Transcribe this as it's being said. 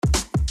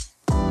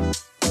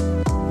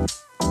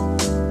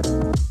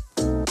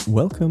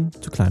Welcome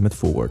to Climate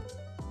Forward.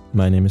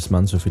 My name is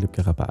Mansour Philipp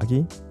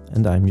Garabaghi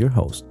and I'm your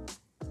host.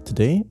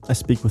 Today I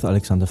speak with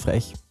Alexander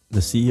Frech, the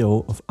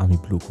CEO of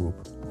AmiBlue Group.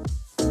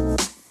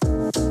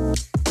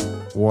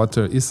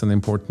 Water is an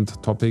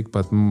important topic,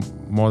 but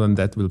more than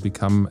that will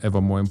become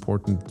ever more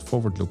important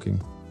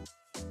forward-looking.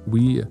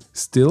 We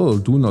still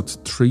do not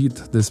treat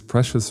this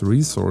precious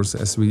resource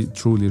as we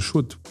truly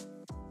should.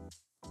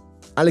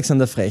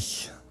 Alexander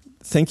Frech,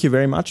 thank you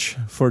very much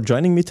for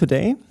joining me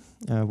today.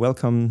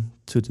 Welcome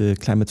to the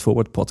Climate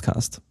Forward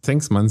podcast.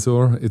 Thanks,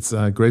 Mansour. It's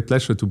a great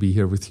pleasure to be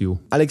here with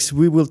you. Alex,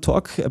 we will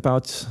talk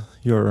about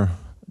your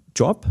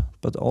job,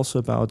 but also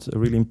about a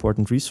really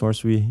important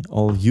resource we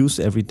all use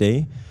every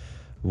day,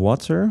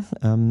 water.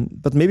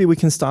 But maybe we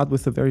can start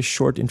with a very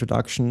short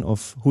introduction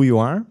of who you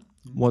are,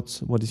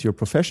 what is your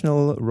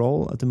professional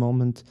role at the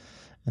moment,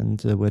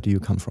 and where do you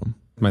come from?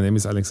 My name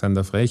is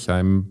Alexander Frech.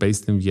 I'm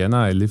based in Vienna.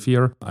 I live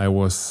here. I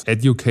was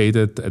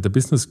educated at a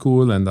business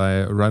school and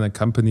I run a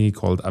company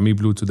called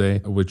AmiBlue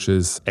today, which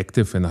is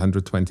active in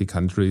 120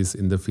 countries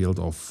in the field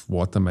of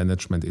water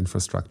management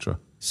infrastructure.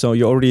 So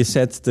you already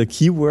said the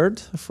key word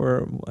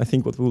for, I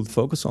think, what we'll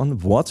focus on,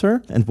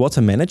 water and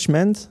water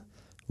management.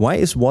 Why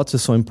is water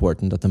so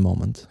important at the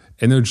moment?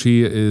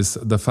 Energy is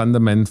the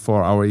fundament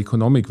for our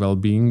economic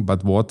well-being,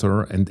 but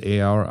water and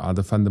air are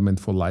the fundament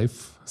for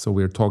life. So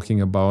we're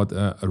talking about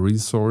a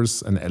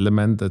resource, an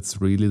element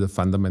that's really the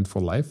fundament for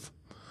life.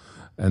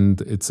 And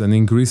it's an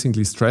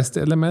increasingly stressed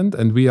element.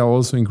 And we are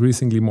also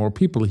increasingly more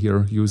people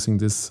here using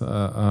this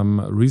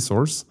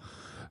resource.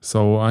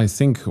 So I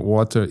think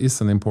water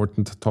is an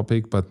important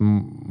topic, but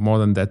more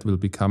than that will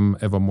become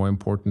ever more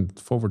important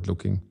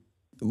forward-looking.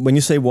 When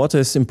you say water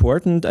is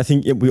important, I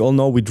think we all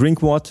know we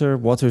drink water.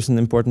 Water is an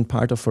important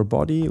part of our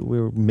body.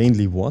 We're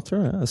mainly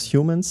water as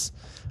humans.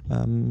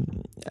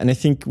 And I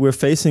think we're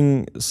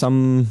facing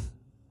some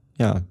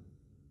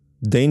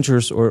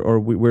dangers or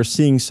we're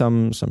seeing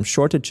some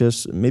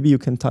shortages. Maybe you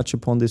can touch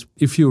upon this.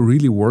 If you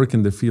really work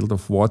in the field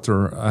of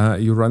water,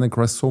 you run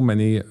across so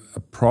many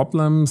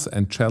problems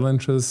and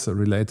challenges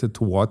related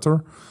to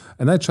water.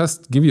 And I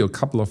just give you a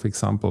couple of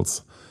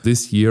examples.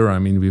 This year,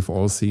 we've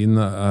all seen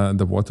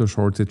the water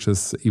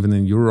shortages, even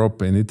in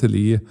Europe, in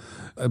Italy.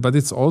 But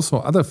it's also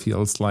other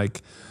fields,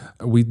 like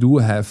we do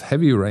have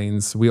heavy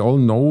rains. We all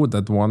know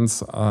that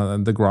once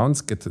the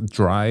grounds get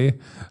dry,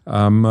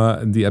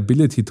 the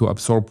ability to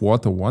absorb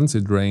water once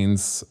it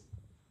rains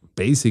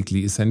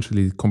basically,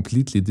 essentially,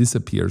 completely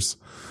disappears.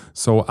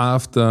 So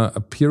after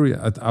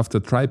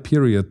dry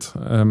period,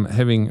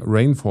 having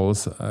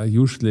rainfalls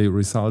usually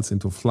results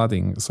into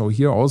flooding. So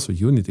here also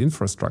you need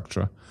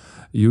infrastructure.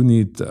 You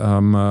need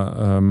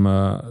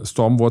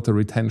stormwater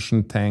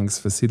retention tanks,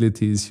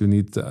 facilities. You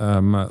need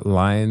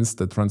lines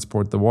that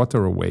transport the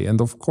water away.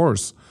 And of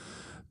course,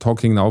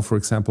 talking now, for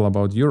example,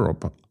 about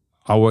Europe,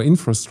 our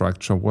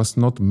infrastructure was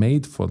not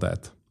made for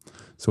that.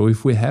 So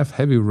if we have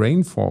heavy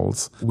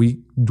rainfalls, we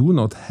do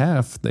not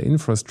have the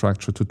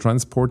infrastructure to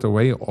transport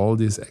away all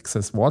this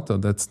excess water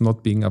that's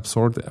not being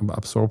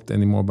absorbed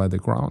anymore by the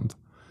ground.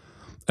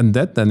 And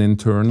that then in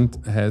turn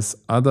has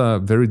other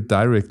very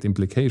direct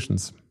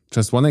implications.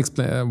 Just one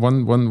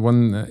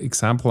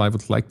example I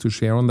would like to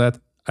share on that.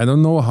 I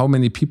don't know how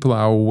many people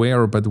are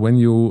aware, but when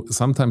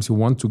sometimes you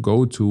want to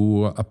go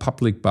to a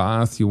public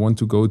bath, you want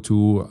to go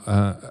to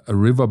a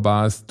river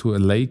bath, to a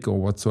lake or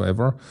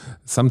whatsoever,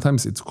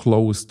 sometimes it's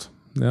closed,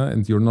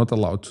 and you're not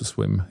allowed to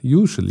swim.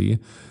 Usually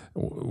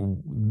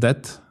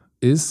that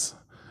is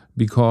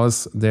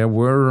because there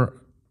were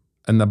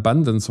an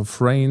abundance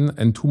of rain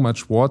and too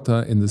much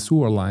water in the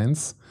sewer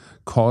lines,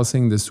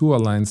 causing the sewer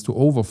lines to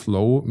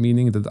overflow,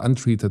 meaning that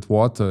untreated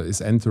water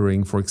is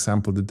entering, for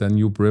example, the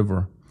Danube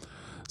River.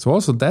 So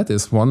also that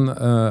is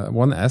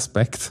one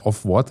aspect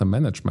of water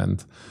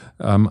management.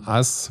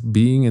 Us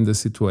being in the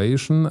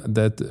situation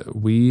that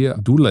we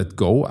do let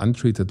go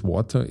untreated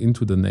water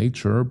into the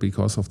nature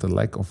because of the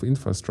lack of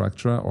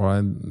infrastructure,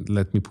 or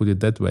let me put it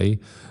that way,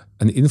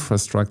 an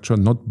infrastructure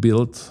not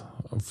built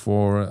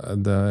for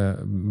the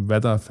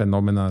weather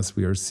phenomena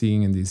we are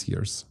seeing in these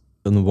years.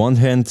 On the one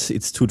hand,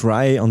 it's too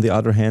dry. On the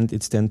other hand,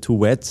 it's then too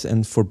wet.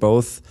 And for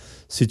both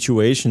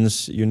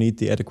situations, you need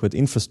the adequate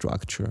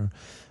infrastructure.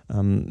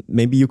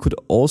 Maybe you could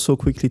also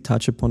quickly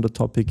touch upon the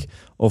topic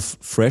of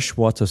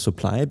freshwater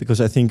supply,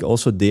 because I think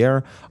also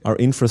there our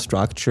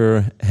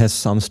infrastructure has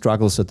some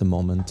struggles at the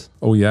moment.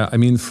 Oh yeah,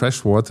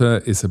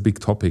 freshwater is a big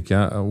topic.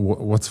 Yeah,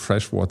 what's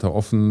freshwater?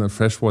 Often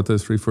freshwater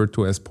is referred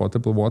to as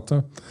potable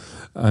water.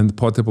 And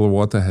potable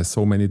water has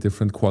so many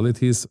different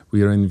qualities.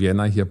 We are in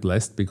Vienna here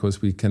blessed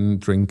because we can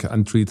drink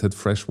untreated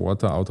fresh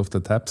water out of the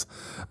taps.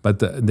 But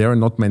there are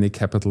not many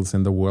capitals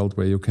in the world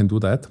where you can do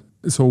that.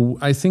 So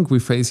I think we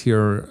face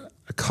here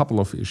a couple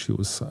of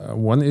issues.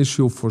 One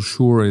issue for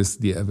sure is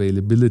the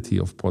availability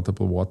of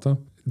potable water.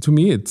 To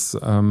me, it's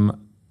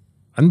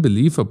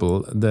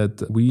unbelievable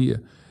that we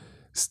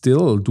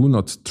still do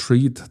not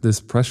treat this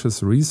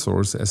precious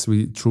resource as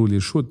we truly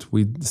should.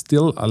 We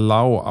still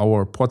allow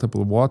our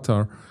potable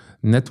water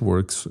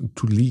networks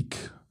to leak,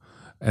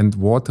 and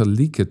water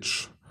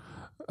leakage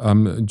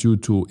due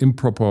to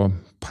improper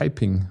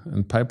piping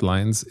and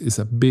pipelines is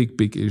a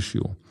big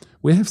issue.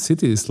 We have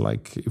cities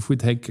like, if we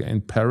take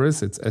in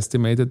Paris, it's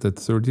estimated that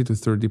 30 to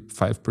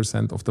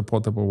 35% of the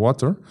potable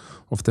water,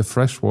 of the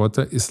fresh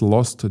water, is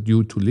lost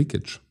due to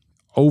leakage.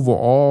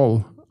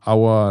 Overall,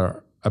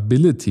 our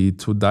ability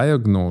to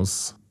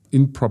diagnose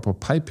improper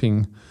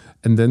piping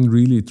and then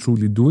really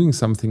truly doing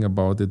something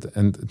about it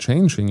and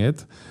changing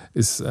it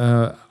is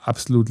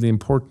absolutely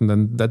important.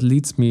 And that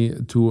leads me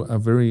to a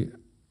very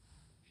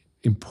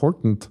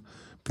important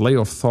play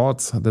of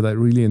thoughts that I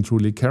really and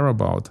truly care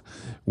about.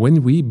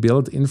 When we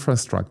build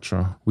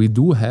infrastructure, we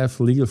do have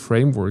legal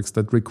frameworks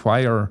that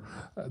require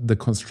the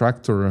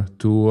constructor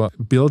to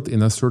build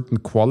in a certain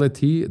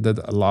quality that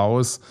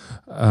allows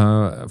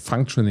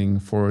functioning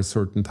for a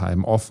certain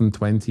time, often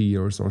 20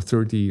 years or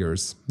 30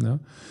 years. Yeah?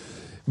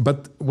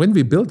 But when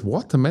we build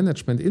water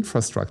management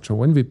infrastructure,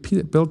 when we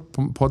build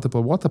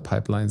potable water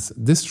pipelines,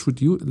 this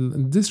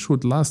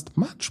should last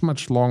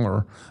much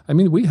longer. I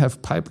mean, we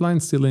have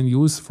pipelines still in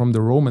use from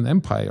the Roman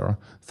Empire,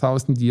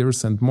 1,000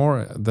 years and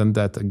more than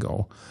that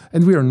ago.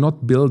 And we are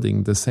not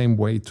building the same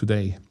way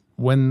today.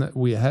 When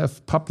we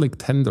have public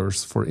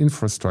tenders for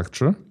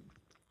infrastructure,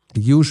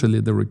 usually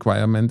the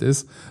requirement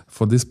is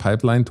for this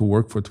pipeline to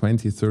work for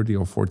 20, 30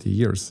 or 40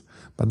 years.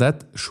 But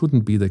that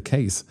shouldn't be the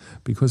case,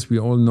 because we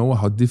all know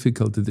how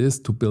difficult it is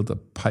to build a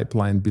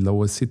pipeline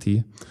below a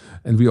city.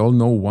 And we all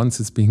know once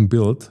it's being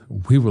built,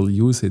 we will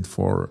use it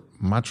for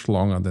much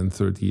longer than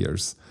 30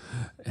 years.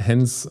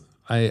 Hence,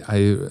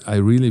 I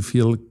really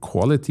feel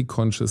quality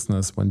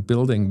consciousness when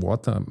building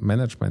water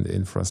management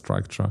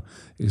infrastructure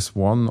is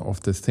one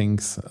of the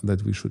things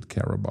that we should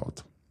care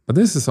about. But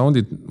this is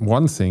only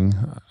one thing.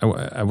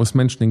 I was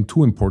mentioning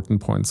two important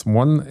points.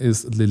 One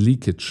is the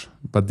leakage,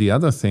 but the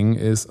other thing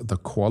is the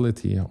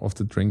quality of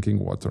the drinking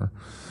water,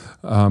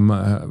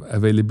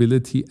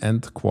 availability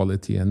and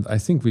quality. And I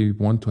think we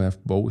want to have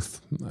both.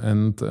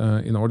 And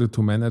in order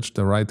to manage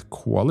the right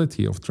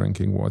quality of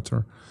drinking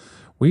water,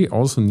 we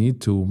also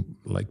need to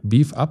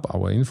beef up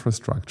our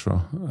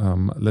infrastructure.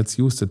 Let's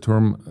use the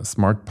term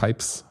smart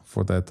pipes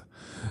for that.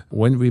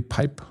 When we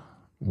pipe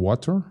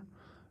water,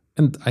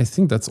 and I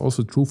think that's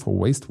also true for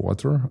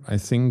wastewater, I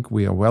think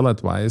we are well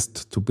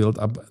advised to build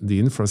up the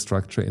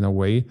infrastructure in a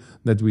way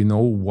that we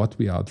know what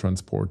we are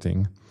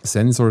transporting.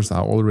 Sensors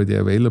are already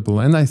available,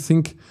 and I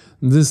think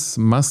this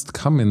must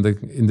come in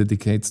the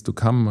decades to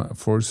come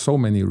for so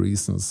many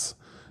reasons.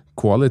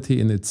 Quality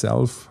in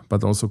itself,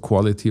 but also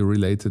quality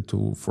related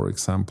to, for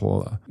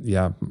example,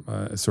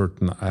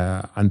 certain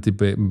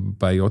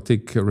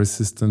antibiotic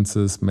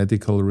resistances,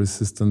 medical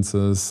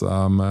resistances,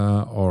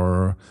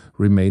 or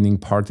remaining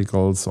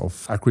particles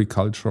of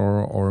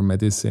agriculture or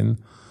medicine.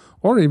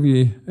 Or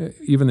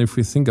even if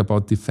we think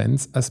about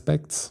defense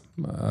aspects,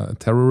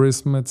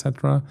 terrorism,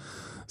 etc.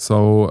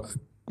 So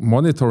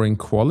monitoring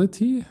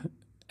quality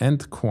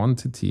and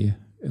quantity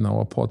in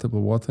our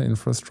potable water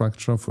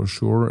infrastructure for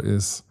sure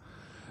is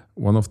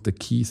one of the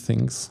key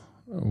things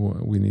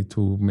we need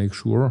to make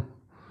sure,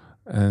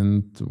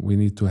 and we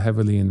need to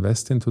heavily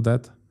invest into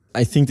that.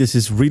 I think this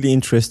is really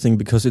interesting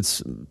because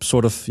it's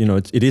sort of,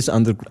 it is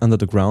under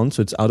the ground,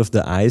 so it's out of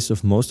the eyes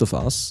of most of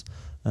us,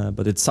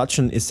 but it's such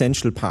an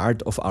essential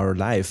part of our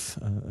life.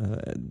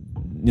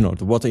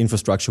 The water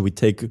infrastructure we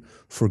take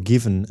for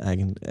given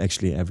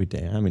actually every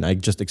day. I mean, I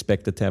just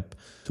expect the tap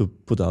to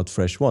put out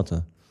fresh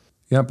water.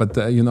 Yeah, but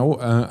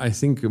I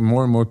think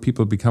more and more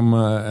people become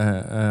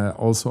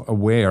also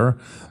aware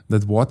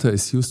that water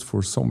is used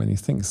for so many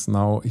things.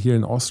 Now, here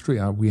in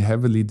Austria, we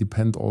heavily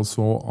depend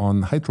also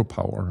on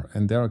hydropower.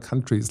 And there are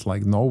countries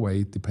like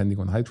Norway depending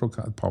on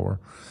hydropower.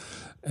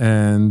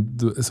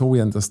 And so we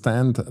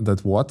understand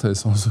that water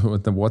is also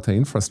the water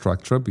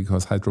infrastructure,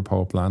 because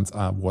hydropower plants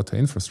are water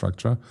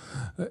infrastructure,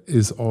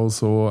 is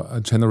also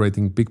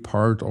generating a big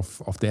part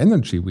of the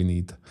energy we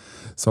need.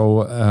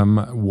 So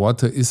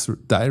water is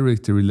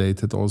directly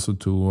related also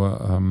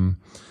to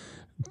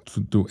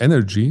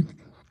energy,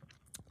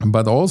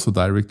 but also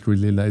directly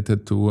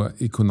related to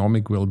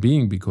economic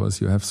well-being,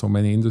 because you have so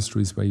many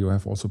industries where you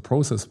have also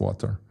processed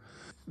water.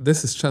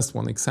 This is just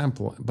one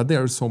example, but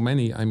there are so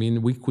many. I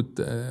mean, we could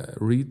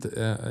read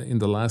in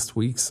the last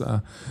weeks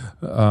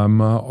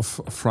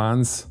of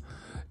France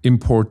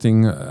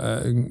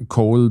importing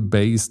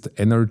coal-based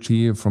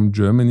energy from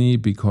Germany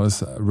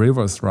because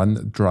rivers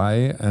run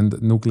dry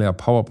and nuclear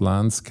power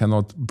plants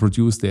cannot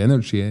produce the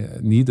energy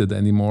needed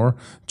anymore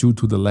due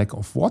to the lack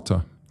of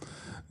water.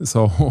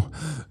 So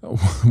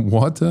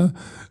water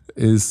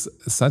is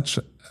such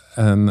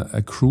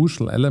a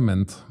crucial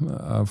element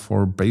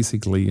for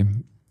basically,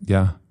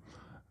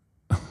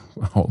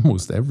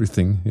 almost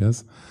everything,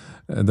 yes,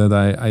 that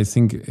I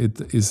think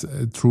it is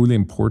truly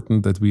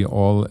important that we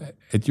all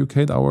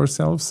educate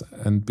ourselves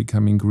and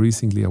become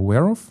increasingly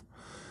aware of.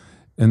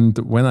 And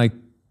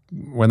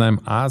when I'm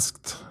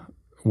asked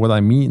what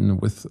I mean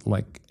with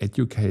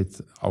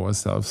educate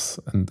ourselves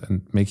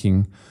and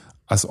making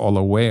us all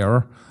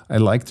aware, I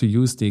like to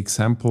use the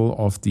example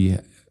of the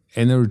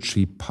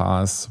energy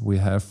pass we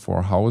have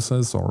for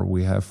houses, or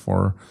we have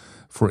for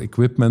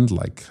equipment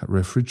like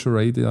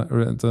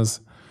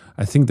refrigerators.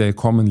 I think they're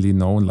commonly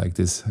known like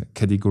this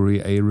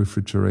category A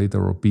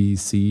refrigerator or B,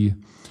 C.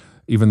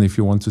 Even if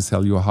you want to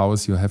sell your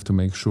house, you have to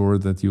make sure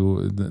that you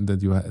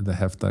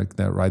have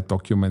the right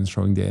documents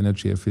showing the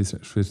energy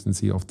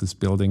efficiency of this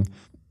building.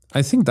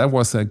 I think that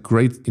was a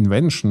great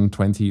invention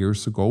 20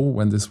 years ago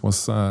when this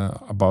was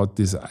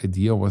this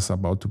idea was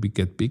about to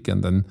get big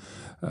and then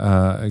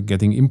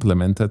getting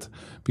implemented,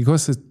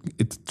 because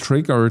it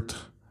triggered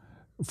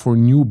for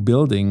new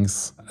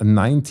buildings a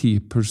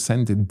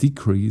 90%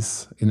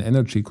 decrease in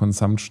energy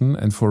consumption,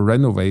 and for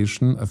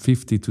renovation a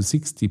 50 to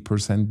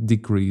 60%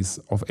 decrease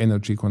of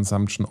energy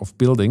consumption of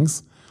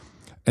buildings.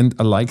 And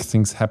alike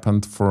things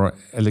happened for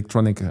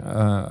electronic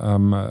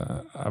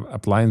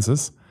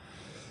appliances.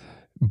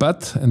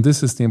 But, and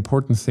this is the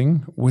important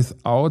thing,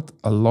 without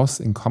a loss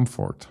in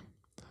comfort.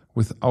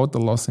 Without a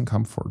loss in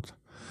comfort.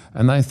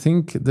 And I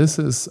think this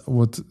is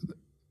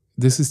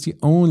the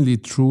only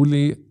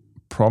truly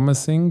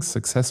promising,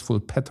 successful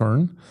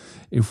pattern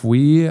if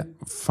we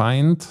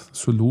find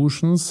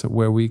solutions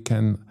where we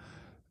can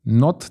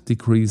not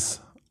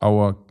decrease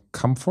our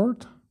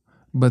comfort,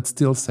 but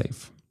still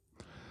save.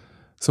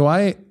 So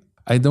I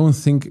don't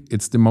think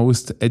it's the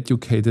most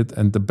educated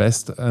and the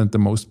best and the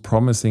most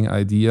promising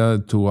idea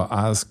to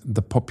ask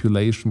the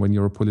population when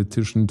you're a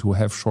politician to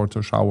have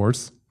shorter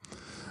showers.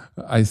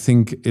 I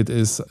think it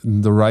is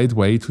the right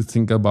way to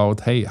think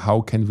about, hey,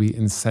 how can we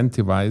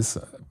incentivize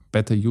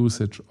better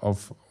usage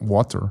of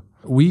water?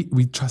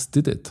 We just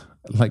did it.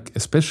 Like,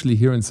 especially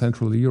here in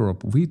Central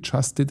Europe, we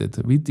just did it.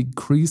 We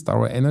decreased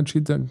our energy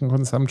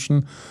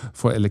consumption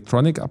for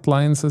electronic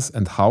appliances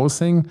and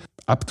housing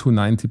up to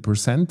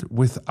 90%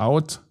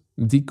 without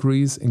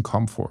decrease in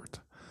comfort.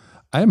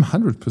 I am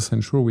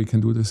 100% sure we can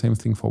do the same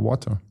thing for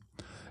water.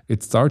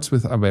 It starts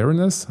with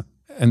awareness,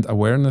 and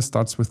awareness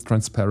starts with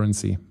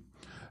transparency.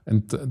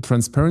 And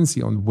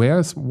transparency on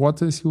where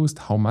water is used,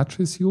 how much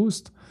is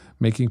used,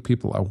 making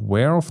people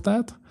aware of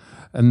that,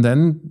 and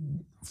then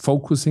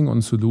focusing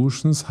on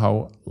solutions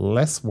how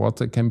less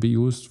water can be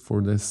used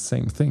for the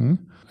same thing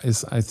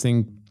is, I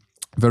think,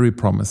 very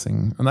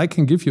promising. And I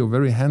can give you a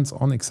very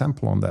hands-on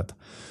example on that.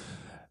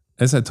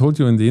 As I told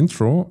you in the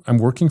intro, I'm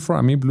working for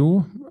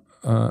AmiBlue.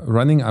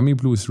 Running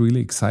AmiBlue is really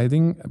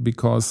exciting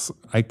because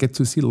I get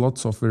to see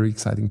lots of very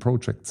exciting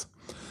projects.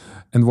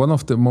 And one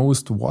of the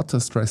most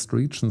water-stressed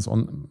regions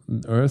on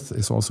Earth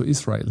is also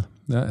Israel,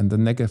 and the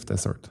Negev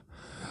Desert.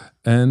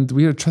 And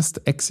we are just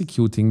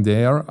executing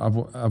there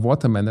a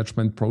water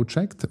management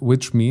project,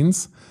 which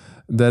means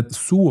that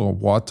sewer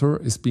water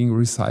is being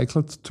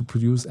recycled to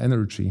produce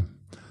energy.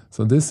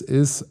 So this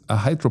is a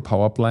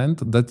hydropower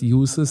plant that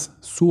uses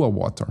sewer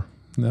water.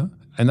 Yeah?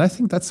 And I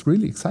think that's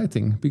really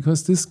exciting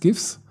because this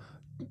gives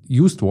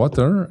used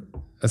water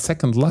a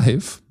second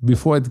life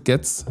before it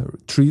gets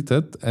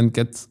treated and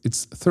gets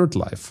its third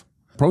life.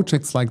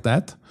 Projects like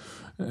that,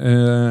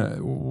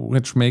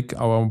 which make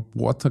our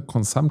water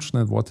consumption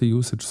and water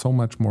usage so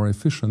much more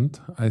efficient,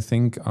 I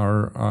think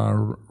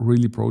are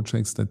really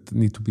projects that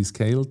need to be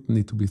scaled,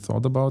 need to be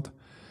thought about.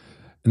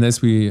 And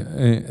as we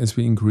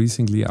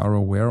increasingly are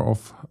aware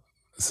of,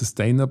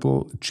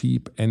 sustainable,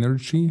 cheap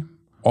energy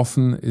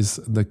often is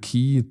the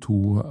key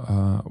to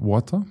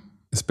water,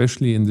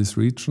 especially in this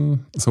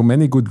region. So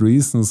many good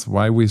reasons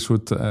why we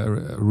should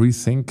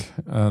rethink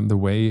the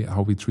way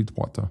how we treat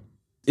water.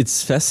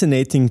 It's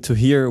fascinating to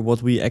hear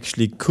what we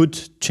actually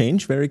could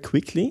change very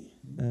quickly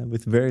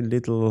with very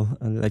little,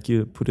 like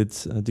you put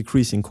it,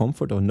 decrease in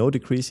comfort or no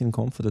decrease in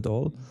comfort at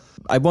all.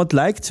 I would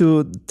like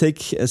to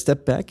take a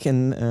step back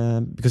and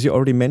because you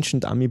already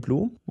mentioned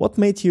AmiBlue. What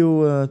made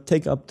you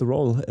take up the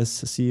role as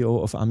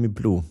CEO of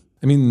AmiBlue?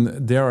 I mean,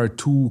 there are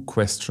two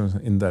questions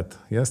in that.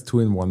 Yes, two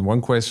in one.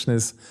 One question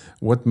is,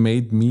 what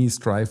made me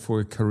strive for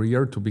a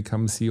career to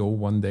become CEO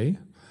one day?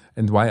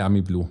 And why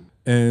AmiBlue?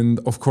 And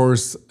of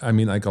course, I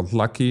mean, I got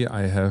lucky.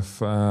 I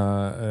have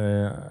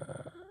a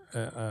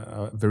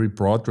very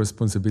broad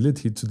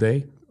responsibility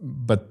today,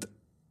 but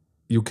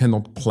you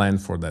cannot plan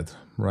for that,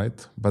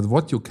 right? But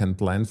what you can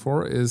plan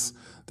for is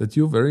that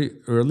you very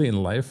early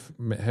in life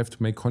have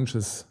to make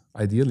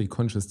ideally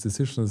conscious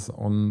decisions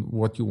on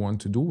what you want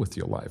to do with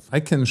your life. I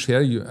can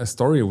share a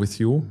story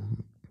with you,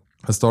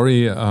 a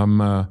story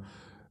that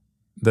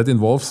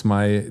involves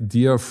my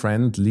dear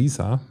friend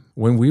Lisa.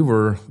 When we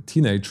were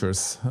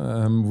teenagers,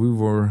 we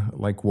were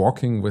like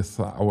walking with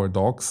our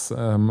dogs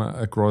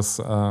across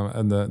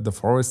the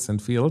forests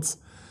and fields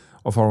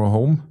of our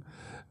home.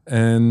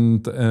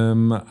 And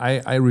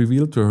I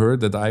revealed to her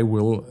that I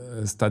will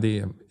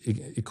study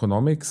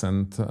economics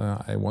and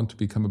I want to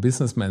become a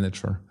business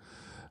manager.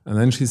 And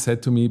then she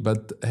said to me,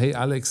 but hey,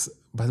 Alex,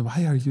 but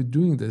why are you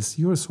doing this?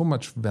 You are so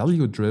much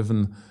value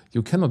driven.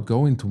 You cannot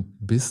go into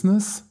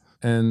business.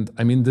 And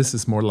I mean, this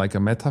is more like a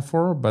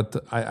metaphor, but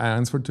I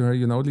answered to her,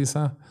 you know,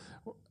 Lisa,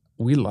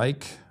 we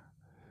like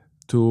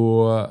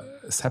to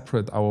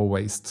separate our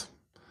waste.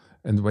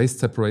 And waste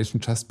separation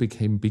just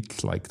became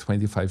big like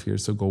 25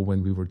 years ago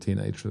when we were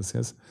teenagers,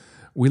 yes?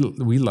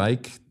 We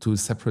like to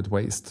separate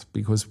waste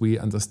because we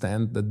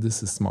understand that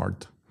this is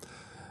smart.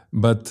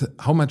 But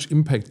how much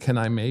impact can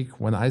I make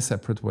when I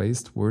separate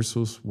waste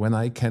versus when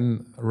I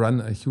can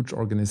run a huge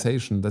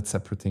organization that's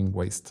separating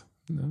waste?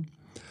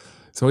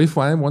 So if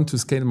I want to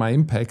scale my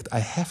impact, I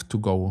have to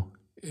go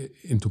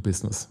into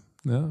business.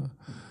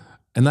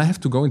 And I have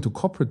to go into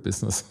corporate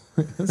business.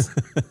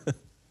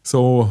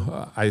 So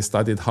I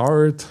studied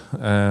hard.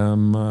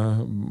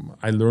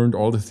 I learned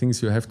all the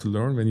things you have to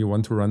learn when you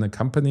want to run a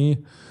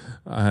company.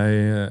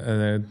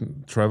 I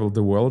traveled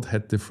the world,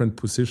 had different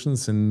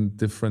positions in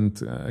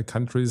different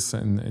countries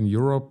in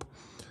Europe,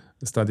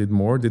 studied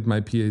more, did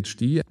my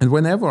PhD. And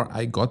whenever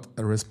I got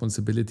a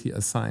responsibility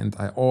assigned,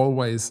 I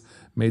always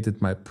made it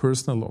my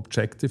personal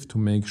objective to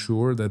make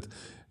sure that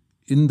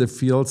in the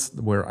fields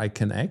where I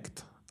can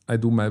act, I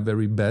do my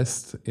very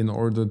best in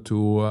order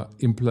to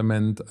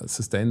implement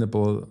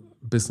sustainable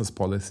business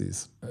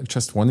policies.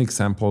 Just one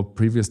example,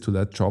 previous to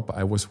that job,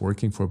 I was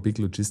working for a big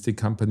logistic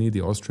company,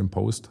 the Austrian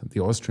Post. The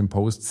Austrian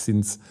Post,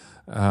 since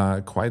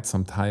quite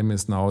some time,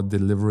 is now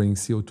delivering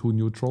CO2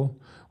 neutral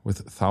with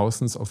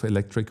thousands of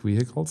electric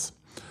vehicles.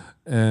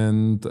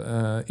 And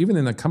even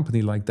in a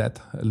company like that,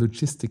 a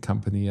logistic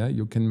company,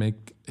 you can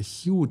make a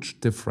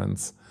huge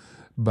difference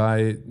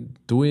by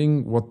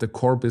doing what the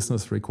core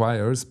business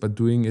requires, but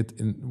doing it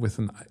with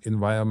an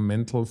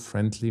environmental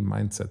friendly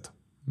mindset.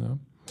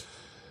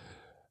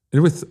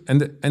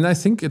 And I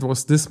think it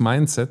was this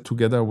mindset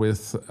together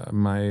with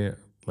my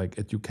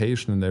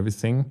education and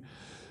everything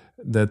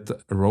that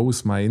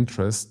rose my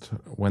interest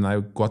when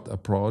I got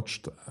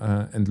approached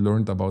and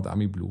learned about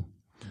AmiBlue.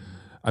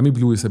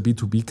 AmiBlue is a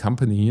B2B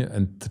company,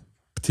 and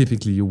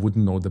typically you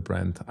wouldn't know the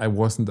brand. I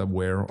wasn't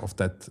aware of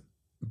that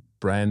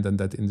brand and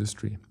that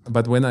industry.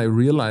 But when I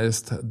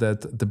realized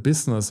that the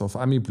business of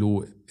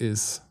AmiBlue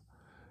is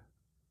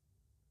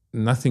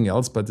nothing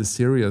else but a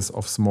series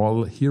of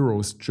small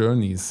heroes'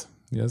 journeys,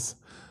 yes,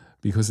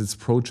 because it's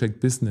project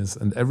business,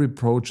 and every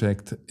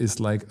project is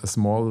like a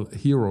small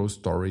hero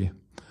story,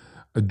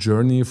 a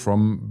journey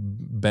from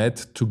bad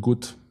to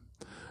good,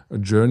 a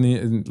journey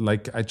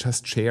like I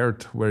just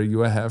shared, where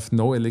you have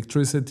no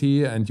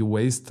electricity and you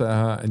waste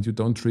and you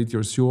don't treat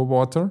your sewer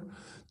water,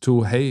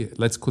 to, hey,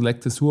 let's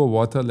collect the sewer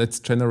water, let's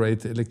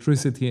generate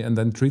electricity and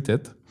then treat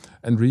it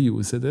and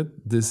reuse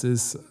it. This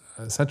is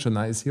such a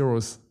nice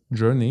hero's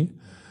journey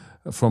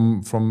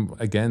from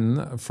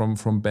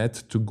bad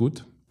to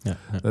good.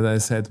 That I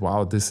said,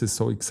 wow, this is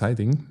so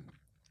exciting.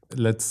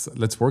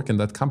 Let's work in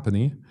that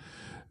company.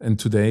 And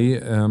today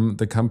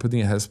the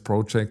company has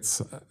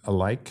projects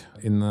alike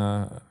in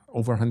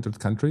over 100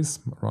 countries,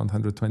 around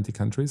 120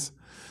 countries.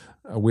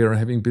 We are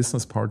having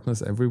business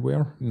partners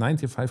everywhere.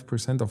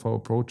 95% of our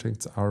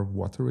projects are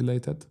water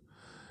related,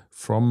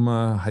 from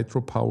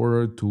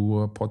hydropower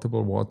to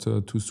potable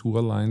water to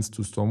sewer lines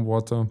to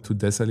stormwater to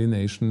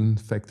desalination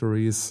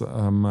factories,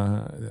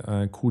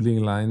 cooling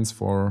lines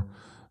for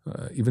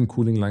even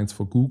cooling lines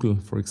for Google,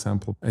 for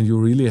example. And you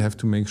really have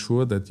to make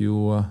sure that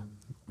you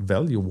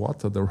value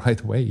water the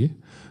right way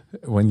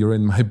when you're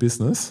in my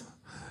business.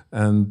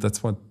 And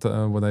that's what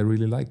I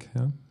really like.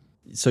 Yeah.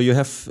 So you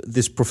have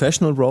this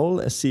professional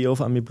role as CEO of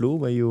AmiBlue,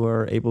 where you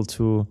are able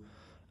to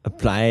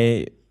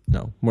apply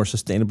more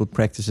sustainable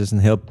practices and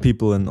help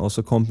people and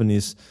also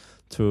companies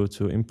to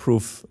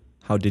improve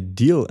how they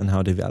deal and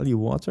how they value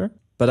water.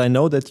 But I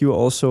know that you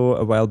also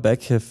a while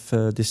back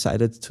have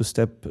decided to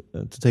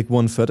take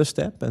one further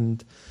step,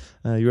 and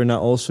you're now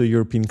also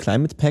European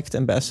Climate Pact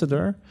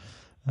ambassador.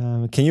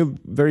 Can you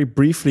very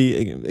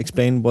briefly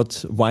explain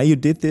why you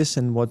did this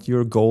and what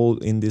your goal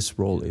in this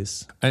role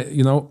is?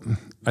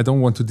 I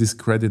don't want to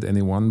discredit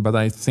anyone, but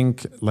I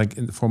think,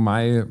 for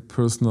my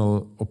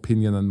personal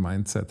opinion and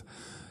mindset,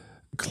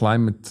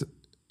 climate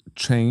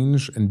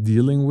change and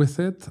dealing with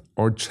it,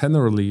 or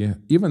generally,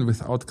 even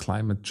without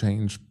climate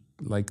change,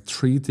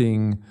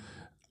 treating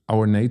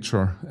our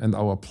nature and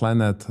our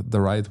planet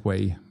the right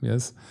way,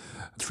 yes?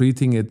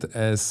 Treating it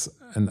as,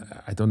 and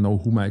I don't know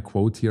whom I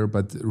quote here,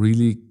 but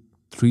really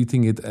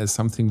treating it as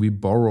something we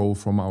borrow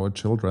from our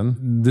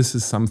children. This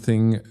is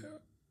something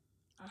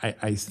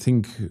I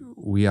think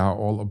we are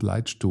all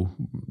obliged to.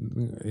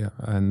 Yeah,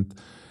 and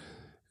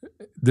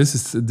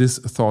this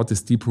thought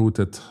is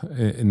deep-rooted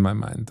in my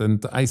mind.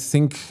 And I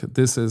think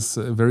this is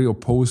very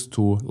opposed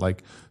to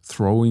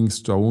throwing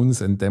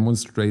stones and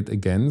demonstrate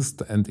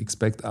against and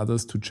expect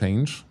others to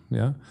change.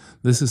 Yeah,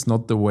 this is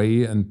not the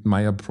way and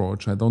my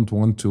approach. I don't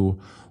want to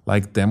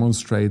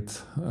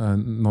demonstrate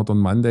not on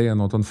Monday and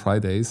not on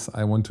Fridays.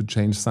 I want to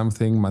change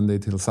something Monday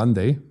till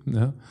Sunday.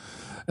 Yeah?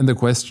 And the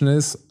question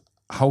is,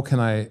 how can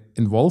I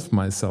involve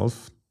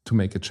myself to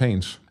make a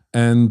change?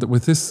 And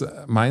with this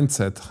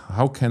mindset,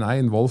 how can I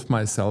involve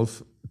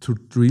myself to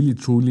really,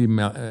 truly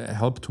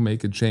help to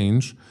make a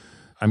change?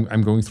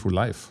 I'm going through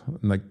life.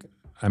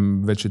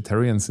 I'm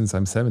vegetarian since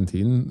I'm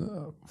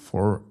 17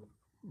 for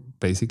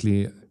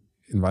basically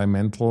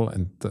environmental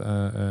and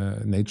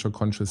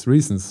nature-conscious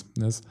reasons.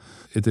 Yes?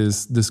 It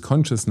is this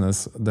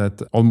consciousness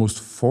that almost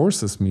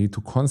forces me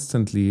to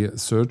constantly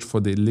search for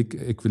the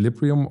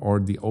equilibrium or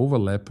the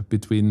overlap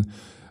between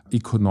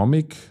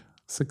economic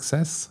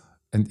success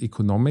and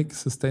economic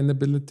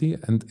sustainability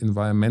and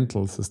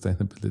environmental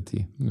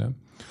sustainability. Yeah?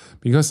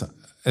 Because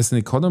as an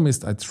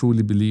economist, I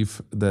truly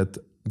believe that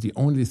the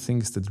only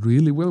things that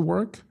really will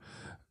work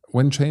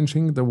when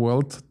changing the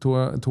world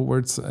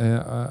towards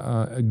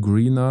a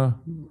greener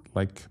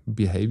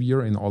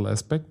behavior in all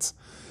aspects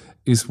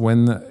is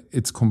when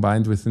it's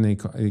combined with an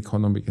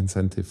economic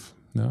incentive.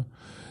 Yeah?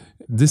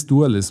 This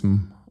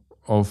dualism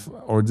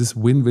or this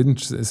win-win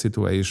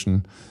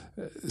situation,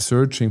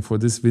 searching for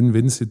this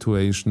win-win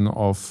situation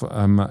of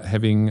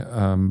having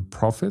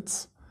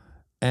profits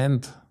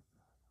and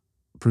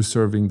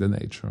preserving the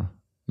nature,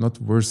 not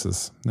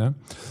versus. Yeah?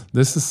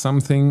 This is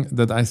something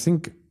that I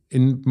think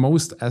in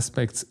most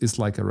aspects is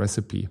like a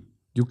recipe.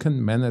 You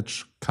can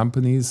manage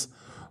companies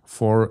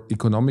for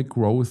economic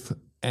growth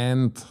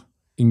and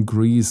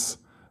increase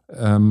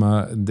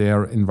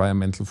their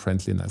environmental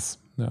friendliness.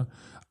 Yeah?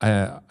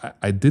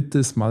 I did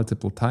this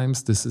multiple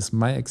times. This is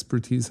my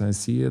expertise. I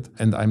see it.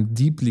 And I'm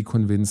deeply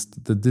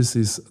convinced that this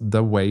is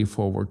the way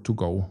forward to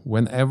go.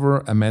 Whenever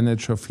a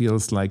manager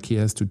feels like he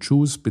has to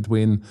choose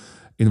between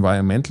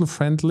environmental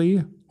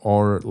friendly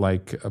or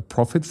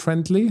profit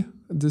friendly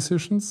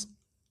decisions,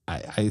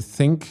 I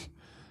think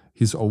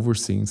he's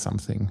overseeing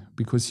something,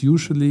 because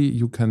usually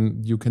you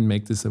can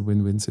make this a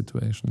win-win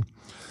situation.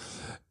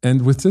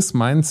 And with this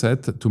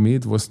mindset, to me,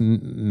 it was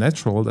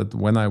natural that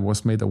when I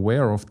was made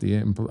aware of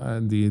the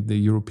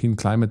European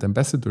Climate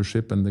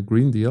Ambassadorship and the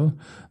Green Deal,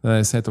 that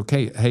I said,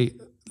 okay, hey,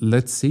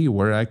 let's see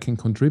where I can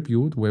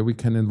contribute, where we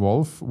can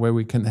involve, where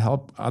we can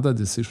help other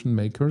decision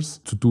makers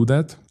to do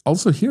that.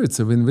 Also here,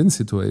 it's a win-win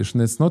situation.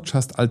 It's not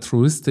just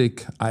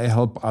altruistic, I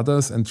help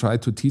others and try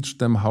to teach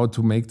them how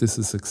to make this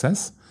a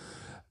success.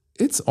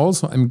 It's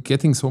also, I'm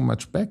getting so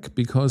much back,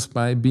 because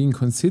by being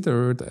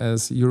considered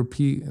as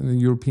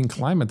European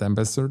Climate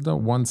Ambassador,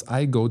 once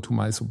I go to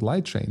my supply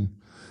chain,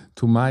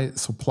 to my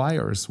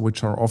suppliers,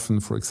 which are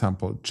often, for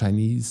example,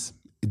 Chinese,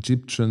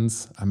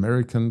 Egyptians,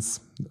 Americans,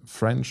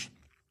 French,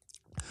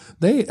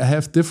 they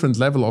have different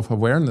level of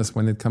awareness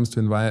when it comes to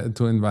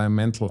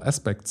environmental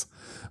aspects.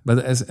 But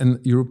as an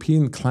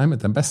European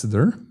Climate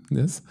Ambassador,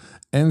 yes,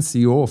 and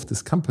CEO of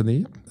this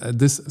company,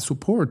 this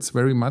supports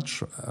very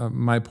much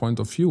my point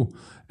of view.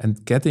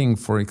 And getting,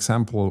 for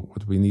example,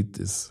 what we need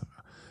is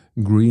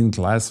green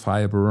glass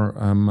fiber,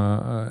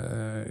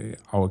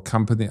 our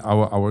company,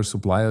 our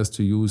suppliers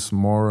to use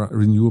more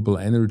renewable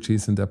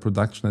energies in their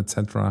production,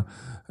 etc.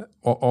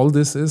 All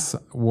this is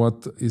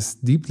what is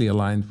deeply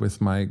aligned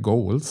with my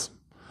goals.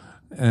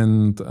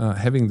 And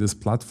having this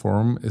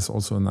platform is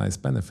also a nice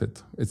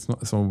benefit. It's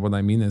not, so what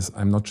I mean is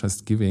I'm not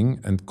just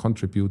giving and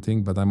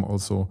contributing, but I'm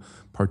also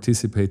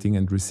participating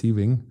and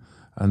receiving.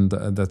 And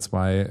that's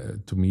why,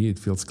 to me, it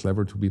feels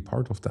clever to be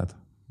part of that.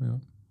 Yeah.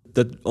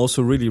 That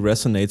also really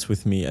resonates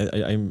with me.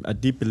 I'm a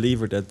deep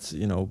believer that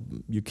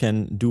you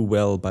can do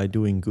well by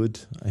doing good.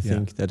 I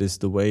think that is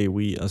the way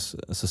we as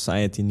a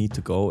society need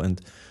to go,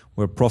 and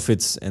where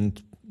profits and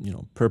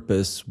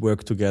purpose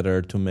work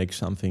together to make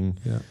something.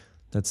 Yeah.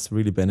 That's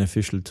really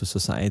beneficial to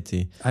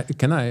society.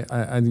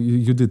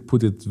 You did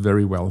put it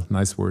very well.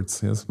 Nice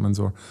words, yes,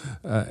 Mansoor.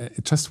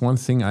 Just one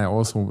thing I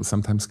also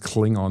sometimes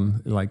cling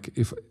on, like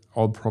if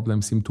all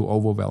problems seem too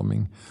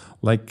overwhelming.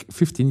 Like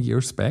 15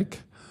 years back,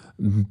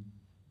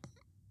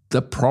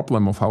 the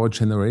problem of our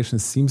generation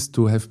seems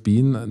to have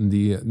been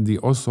the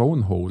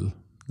ozone hole,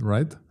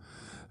 right?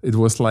 It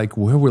was like,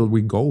 where will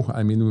we go?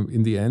 I mean,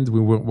 in the end, we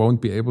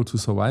won't be able to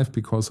survive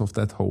because of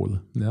that hole.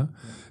 Yeah?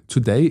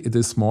 Today, it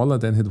is smaller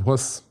than it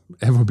was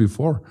ever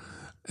before.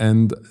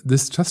 And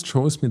this just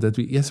shows me that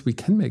we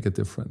can make a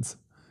difference.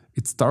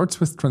 It starts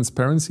with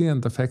transparency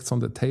and the facts on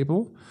the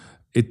table.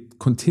 It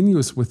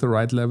continues with the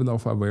right level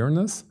of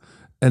awareness,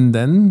 and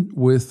then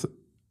with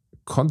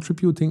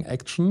contributing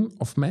action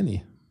of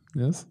many.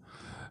 Yes.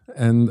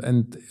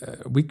 And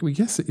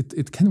yes,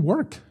 it can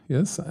work,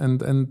 yes, and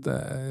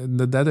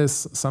that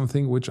is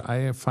something which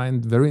I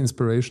find very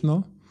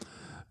inspirational,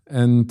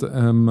 and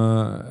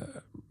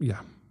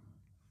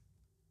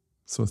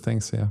So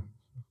thanks,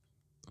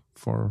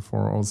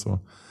 for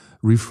also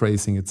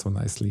rephrasing it so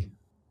nicely.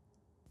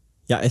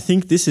 Yeah, I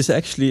think this is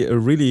actually a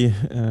really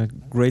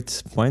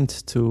great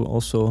point to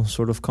also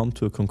sort of come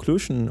to a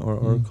conclusion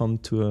or come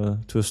to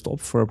a stop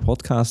for a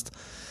podcast.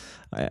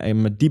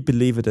 I'm a deep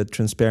believer that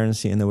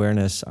transparency and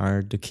awareness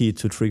are the key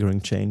to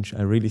triggering change.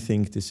 I really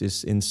think this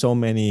is, in so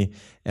many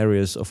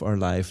areas of our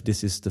life,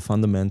 this is the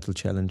fundamental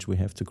challenge we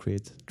have to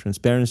create.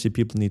 Transparency,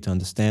 people need to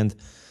understand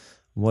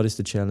what is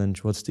the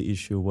challenge, what's the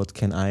issue, what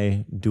can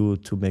I do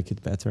to make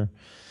it better.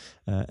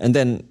 And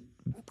then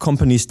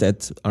companies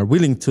that are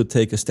willing to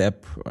take a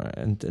step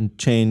and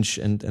change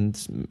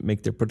and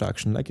make their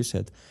production, like you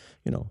said,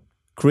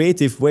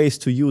 creative ways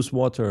to use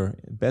water,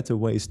 better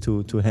ways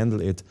to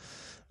handle it.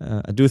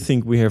 I do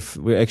think we're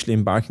actually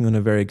embarking on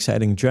a very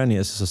exciting journey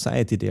as a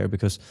society there,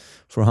 because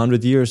for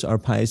 100 years our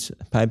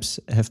pipes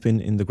have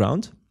been in the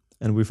ground,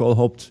 and we've all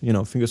hoped,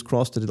 fingers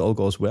crossed, that it all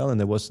goes well and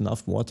there was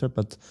enough water.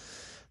 But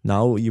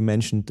now you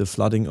mentioned the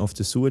flooding of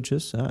the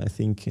sewages. I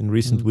think in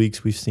recent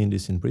weeks we've seen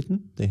this in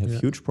Britain. They have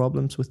huge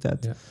problems with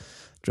that. Yeah.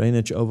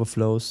 drainage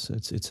overflows.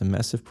 It's a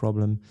massive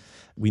problem.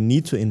 We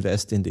need to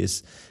invest in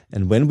this.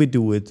 And when we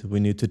do it, we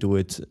need to do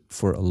it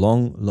for a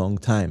long, long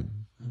time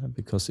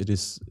because it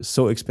is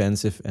so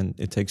expensive and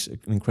it takes an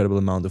incredible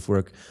amount of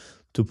work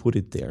to put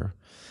it there.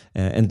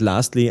 And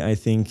lastly, I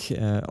think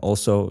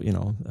also,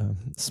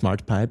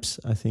 smart pipes.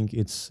 I think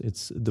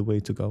it's the way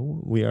to go.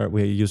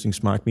 We're using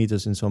smart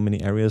meters in so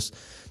many areas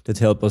that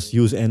help us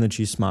use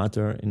energy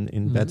smarter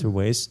in better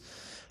ways.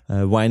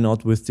 Why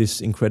not with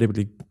this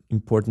incredibly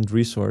important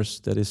resource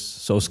that is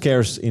so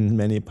scarce in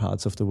many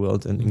parts of the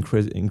world and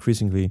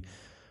increasingly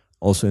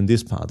also in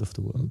this part of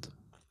the world?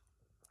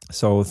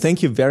 So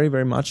thank you very,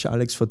 very much,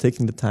 Alex, for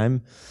taking the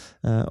time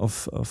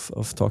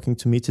of talking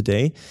to me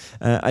today.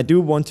 I do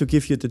want to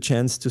give you the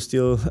chance to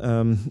still,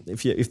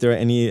 if there are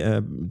any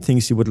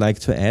things you would like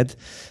to add.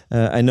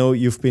 I know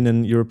you've been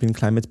an European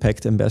Climate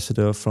Pact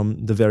ambassador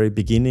from the very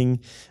beginning.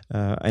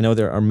 I know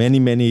there are many,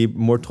 many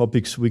more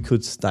topics we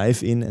could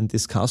dive in and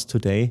discuss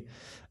today.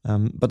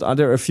 But are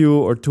there a few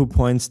or 2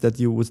 points that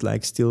you would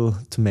like still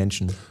to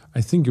mention?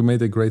 I think you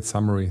made a great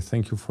summary.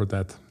 Thank you for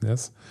that.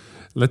 Yes.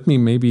 Let me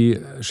maybe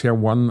share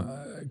one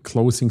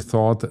closing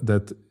thought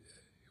that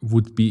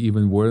would be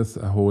even worth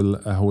a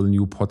whole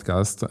new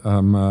podcast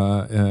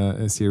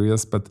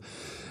series. But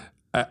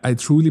I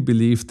truly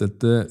believe that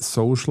the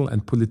social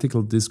and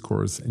political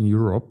discourse in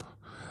Europe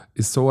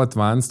is so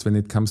advanced when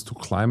it comes to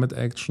climate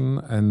action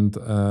and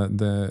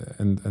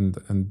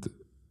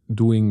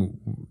doing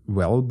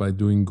well by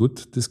doing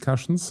good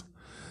discussions,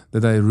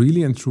 that I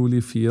really and truly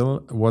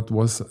feel what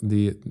was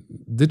the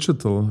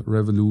digital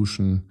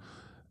revolution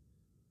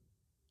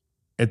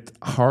at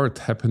heart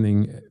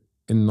happening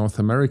in North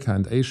America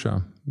and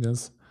Asia,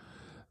 yes,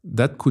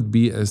 that could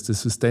be as the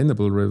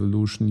sustainable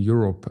revolution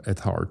Europe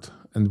at heart.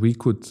 And we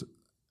could,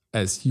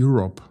 as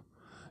Europe,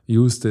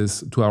 use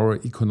this to our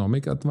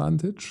economic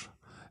advantage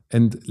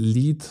and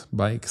lead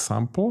by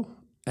example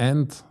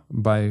and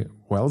by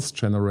wealth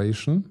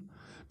generation,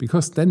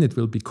 because then it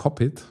will be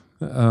copied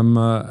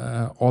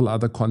all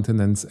other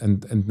continents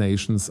and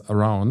nations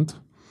around.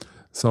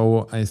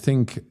 So I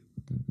think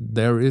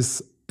there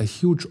is a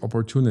huge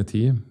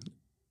opportunity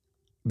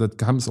that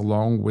comes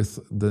along with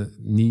the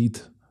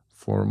need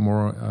for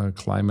more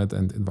climate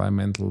and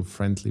environmental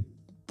friendly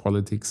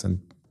politics and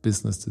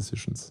business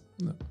decisions.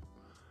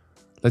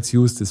 Let's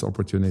use this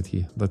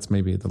opportunity. That's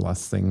maybe the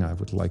last thing I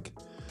would like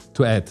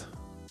to add.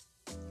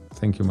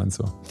 Thank you,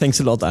 Mansour. Thanks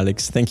a lot,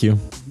 Alex. Thank you.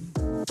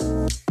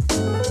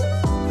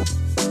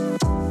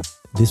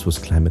 This was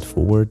Climate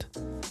Forward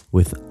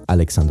with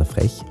Alexander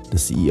Frech, the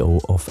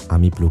CEO of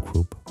AMI Blue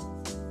Group.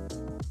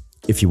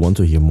 If you want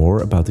to hear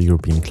more about the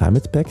European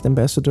Climate Pact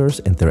ambassadors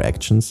and their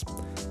actions,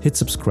 hit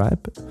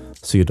subscribe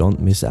so you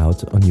don't miss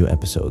out on new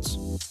episodes.